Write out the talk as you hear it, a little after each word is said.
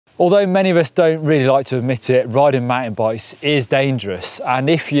Although many of us don't really like to admit it, riding mountain bikes is dangerous. And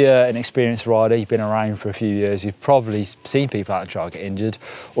if you're an experienced rider, you've been around for a few years, you've probably seen people out on the trail get injured,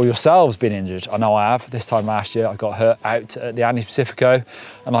 or yourselves been injured. I know I have. This time last year, I got hurt out at the Anti-Pacifico,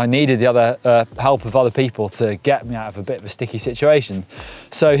 and I needed the other help of other people to get me out of a bit of a sticky situation.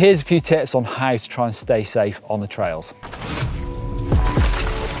 So here's a few tips on how to try and stay safe on the trails.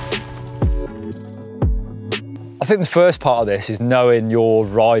 I think the first part of this is knowing your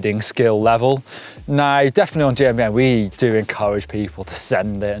riding skill level. Now, definitely on GMBN, we do encourage people to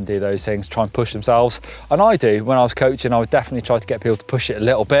send it and do those things, try and push themselves. And I do. When I was coaching, I would definitely try to get people to push it a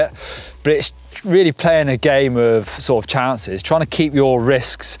little bit, but it's really playing a game of sort of chances, trying to keep your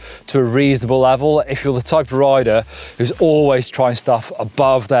risks to a reasonable level. If you're the type of rider who's always trying stuff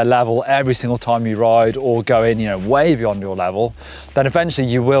above their level every single time you ride, or going, you know, way beyond your level, then eventually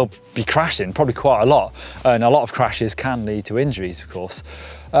you will be crashing, probably quite a lot. And a lot of crashes can lead to injuries, of course.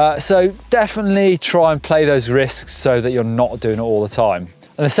 So definitely try and play those risks so that you're not doing it all the time.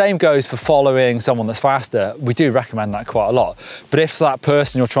 And the same goes for following someone that's faster. We do recommend that quite a lot. But if that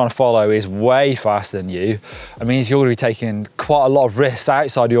person you're trying to follow is way faster than you, it means you're going to be taking quite a lot of risks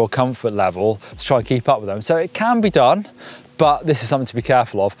outside your comfort level to try and keep up with them. So it can be done, but this is something to be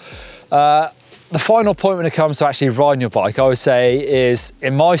careful of. The final point when it comes to actually riding your bike, I would say, is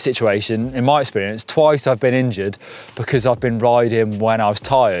in my situation, in my experience, twice I've been injured because I've been riding when I was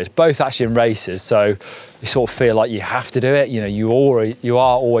tired, both actually in races. So you sort of feel like you have to do it. You know, you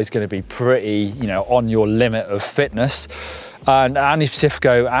are always going to be pretty, you know, on your limit of fitness. And at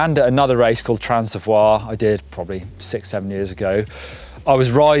Anti-Pacifico and at another race called Trans-Savoie, I did probably 6-7 years ago, I was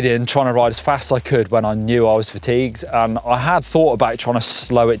trying to ride as fast as I could when I knew I was fatigued, and I had thought about trying to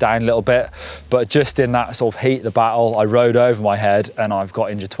slow it down a little bit, but just in that sort of heat of the battle, I rode over my head and I've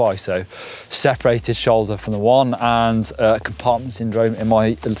got injured twice. So separated shoulder from the one and compartment syndrome in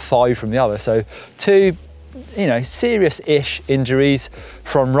my thigh from the other. So two, you know, serious-ish injuries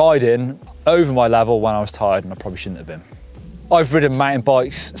from riding over my level when I was tired, and I probably shouldn't have been. I've ridden mountain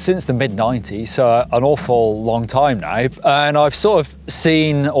bikes since the mid-90s, so an awful long time now, and I've sort of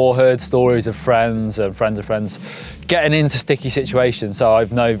seen or heard stories of friends and friends of friends getting into sticky situations. So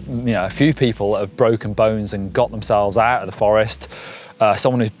I've known, you know, a few people that have broken bones and got themselves out of the forest.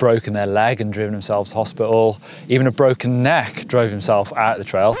 Someone who's broken their leg and driven themselves to hospital. Even a broken neck drove himself out of the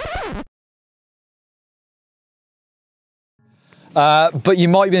trail. But you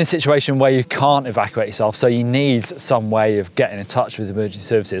might be in a situation where you can't evacuate yourself, so you need some way of getting in touch with emergency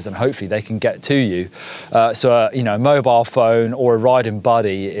services, and hopefully they can get to you. You know, a mobile phone or a riding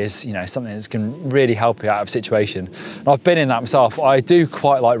buddy is, you know, something that can really help you out of a situation. And I've been in that myself. I do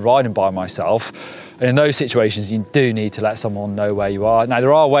quite like riding by myself. And in those situations, you do need to let someone know where you are. Now,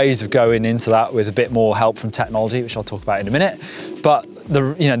 there are ways of going into that with a bit more help from technology, which I'll talk about in a minute. But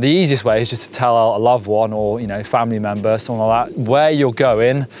the easiest way is just to tell a loved one or, you know, family member, someone like that, where you're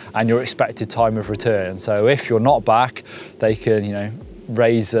going and your expected time of return. So if you're not back, they can, you know,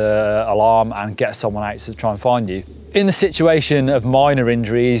 raise an alarm and get someone out to try and find you. In the situation of minor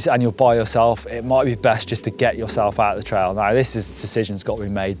injuries and you're by yourself, it might be best just to get yourself out of the trail. Now, this decision's got to be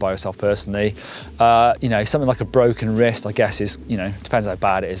made by yourself personally. You know, something like a broken wrist, I guess, is, you know, depends how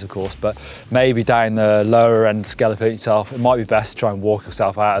bad it is, of course, but maybe down the lower end of the skeleton itself, it might be best to try and walk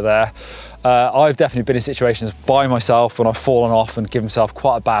yourself out of there. I've definitely been in situations by myself when I've fallen off and given myself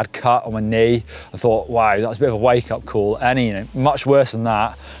quite a bad cut on my knee. I thought, wow, that was a bit of a wake-up call. And, you know, much worse than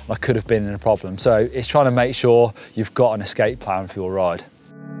that, I could have been in a problem. So it's trying to make sure you've got an escape plan for your ride.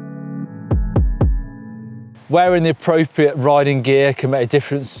 Wearing the appropriate riding gear can make a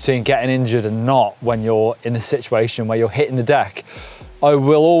difference between getting injured and not when you're in the situation where you're hitting the deck. I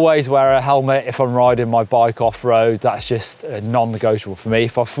will always wear a helmet if I'm riding my bike off-road. That's just non-negotiable for me.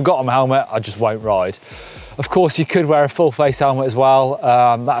 If I've forgotten my helmet, I just won't ride. Of course, you could wear a full face helmet as well.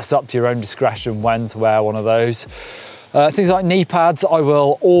 That's up to your own discretion when to wear one of those. Things like knee pads, I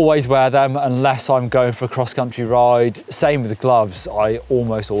will always wear them unless I'm going for a cross-country ride. Same with the gloves, I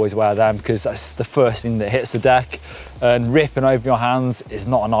almost always wear them because that's the first thing that hits the deck, and ripping over your hands is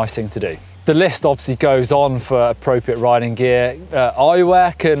not a nice thing to do. The list obviously goes on for appropriate riding gear.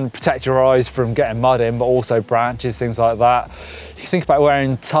 Eyewear can protect your eyes from getting mud in, but also branches, things like that. You can think about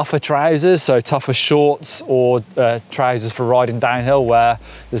wearing tougher trousers, so tougher shorts or trousers for riding downhill where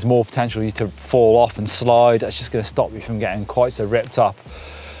there's more potential for you to fall off and slide. That's just going to stop you from getting quite so ripped up.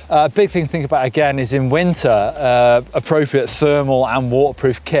 Big thing to think about again is in winter, appropriate thermal and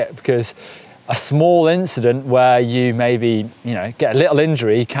waterproof kit, because a small incident where you maybe, you know, get a little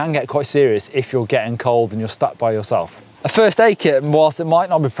injury can get quite serious if you're getting cold and you're stuck by yourself. A first aid kit, whilst it might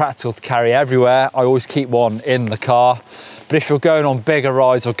not be practical to carry everywhere, I always keep one in the car but if you're going on bigger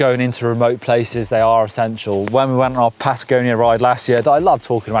rides or going into remote places, they are essential. When we went on our Patagonia ride last year, that I love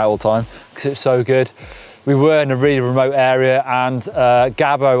talking about all the time because it's so good, we were in a really remote area, and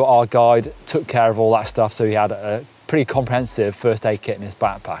Gabbo, our guide, took care of all that stuff, so he had a pretty comprehensive first aid kit in his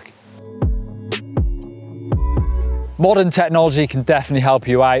backpack. Modern technology can definitely help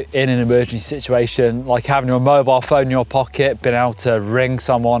you out in an emergency situation, like having your mobile phone in your pocket, being able to ring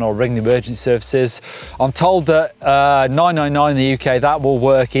someone or ring the emergency services. I'm told that 999 in the UK, that will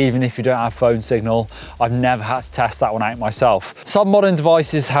work even if you don't have phone signal. I've never had to test that one out myself. Some modern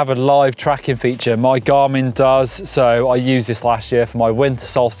devices have a live tracking feature. My Garmin does, so I used this last year for my winter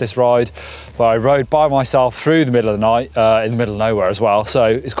solstice ride, but I rode by myself through the middle of the night, in the middle of nowhere as well, so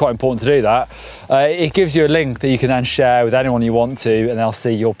it's quite important to do that. It gives you a link that you can then share with anyone you want to, and they'll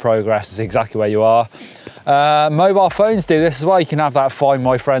see your progress, exactly where you are. Mobile phones do this as well. You can have that Find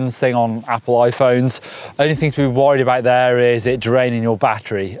My Friends thing on Apple iPhones. Only thing to be worried about there is it draining your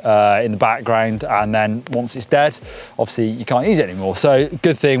battery in the background, and then once it's dead, obviously you can't use it anymore. So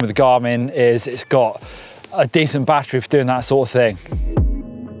good thing with the Garmin is it's got a decent battery for doing that sort of thing.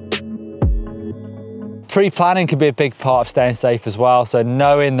 Pre-planning can be a big part of staying safe as well, so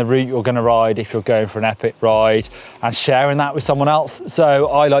knowing the route you're going to ride if you're going for an epic ride and sharing that with someone else. So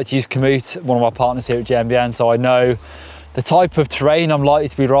I like to use Komoot, one of our partners here at GMBN, so I know the type of terrain I'm likely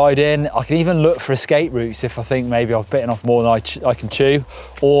to be riding. I can even look for escape routes if I think maybe I've bitten off more than I can chew,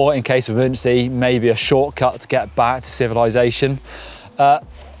 or in case of emergency, maybe a shortcut to get back to civilization.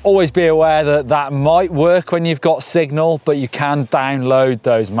 Always be aware that that might work when you've got signal, but you can download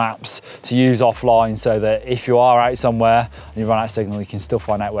those maps to use offline so that if you are out somewhere and you run out of signal, you can still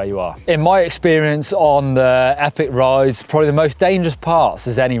find out where you are. In my experience on the epic rides, probably the most dangerous parts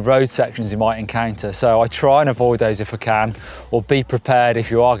is any road sections you might encounter. So I try and avoid those if I can, or be prepared if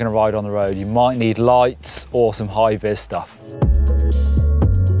you are going to ride on the road. You might need lights or some high-vis stuff.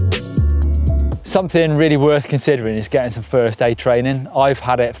 Something really worth considering is getting some first aid training. I've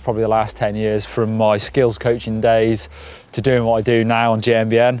had it for probably the last 10 years, from my skills coaching days to doing what I do now on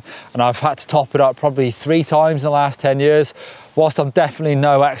GMBN, and I've had to top it up probably 3 times in the last 10 years. Whilst I'm definitely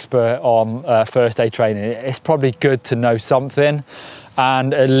no expert on first aid training, it's probably good to know something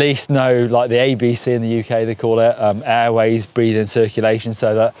and at least know, like the ABC in the UK they call it, airways, breathing, circulation,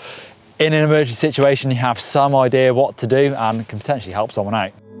 so that in an emergency situation you have some idea what to do and can potentially help someone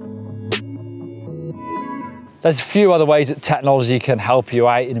out. There's a few other ways that technology can help you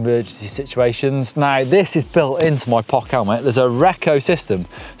out in emergency situations. Now, this is built into my POC helmet. There's a Reco system.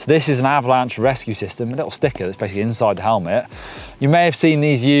 So this is an avalanche rescue system, a little sticker that's basically inside the helmet. You may have seen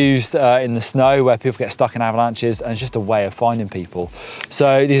these used in the snow where people get stuck in avalanches, and it's just a way of finding people.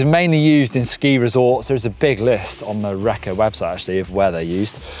 So these are mainly used in ski resorts. There's a big list on the Reco website actually of where they're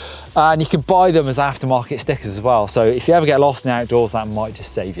used. And you can buy them as aftermarket stickers as well. So if you ever get lost in the outdoors, that might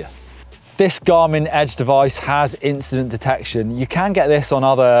just save you. This Garmin Edge device has incident detection. You can get this on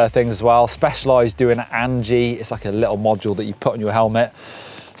other things as well. Specialized doing Angie, it's like a little module that you put on your helmet.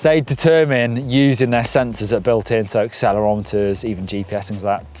 So they determine using their sensors that are built in, so accelerometers, even GPS, things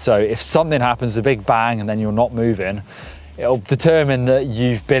like that. So if something happens, a big bang, and then you're not moving, it'll determine that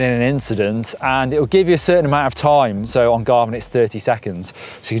you've been in an incident, and it'll give you a certain amount of time. So on Garmin it's 30 seconds,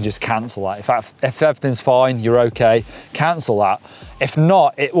 so you can just cancel that. If everything's fine, you're okay, cancel that. If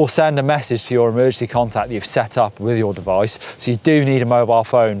not, it will send a message to your emergency contact that you've set up with your device. So you do need a mobile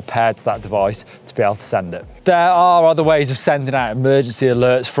phone paired to that device to be able to send it. There are other ways of sending out emergency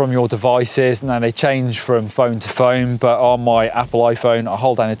alerts from your devices. Now they change from phone to phone, but on my Apple iPhone, I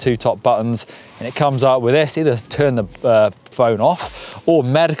hold down the 2 top buttons and it comes up with this: either turn the phone off, or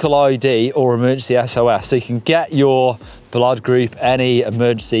medical ID, or emergency SOS. So you can get your blood group, any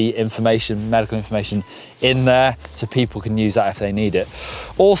emergency information, medical information in there, so people can use that if they need it.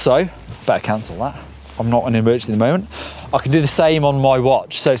 Also, better cancel that. I'm not in an emergency at the moment. I can do the same on my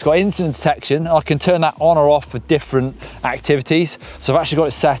watch. So it's got incident detection. I can turn that on or off for different activities. So I've actually got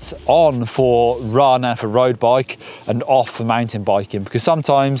it set on for run and for road bike, and off for mountain biking, because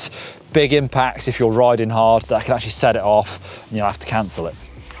sometimes big impacts, if you're riding hard, that can actually set it off and you'll have to cancel it.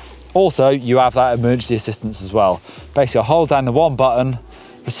 Also, you have that emergency assistance as well. Basically, I hold down the 1 button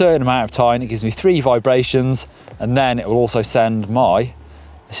for a certain amount of time. It gives me 3 vibrations, and then it will also send my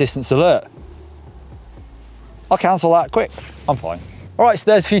assistance alert. I'll cancel that quick, I'm fine. All right, so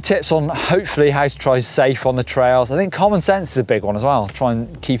there's a few tips on hopefully how to try safe on the trails. I think common sense is a big one as well. Try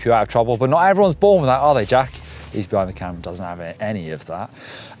and keep you out of trouble, but not everyone's born with that, are they, Jack? He's behind the camera, doesn't have any of that.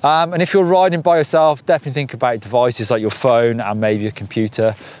 And if you're riding by yourself, definitely think about devices like your phone and maybe your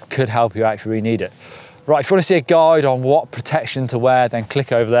computer. Could help you out if you really need it. Right, if you want to see a guide on what protection to wear, then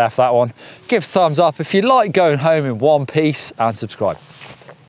click over there for that one. Give a thumbs up if you like going home in one piece, and subscribe.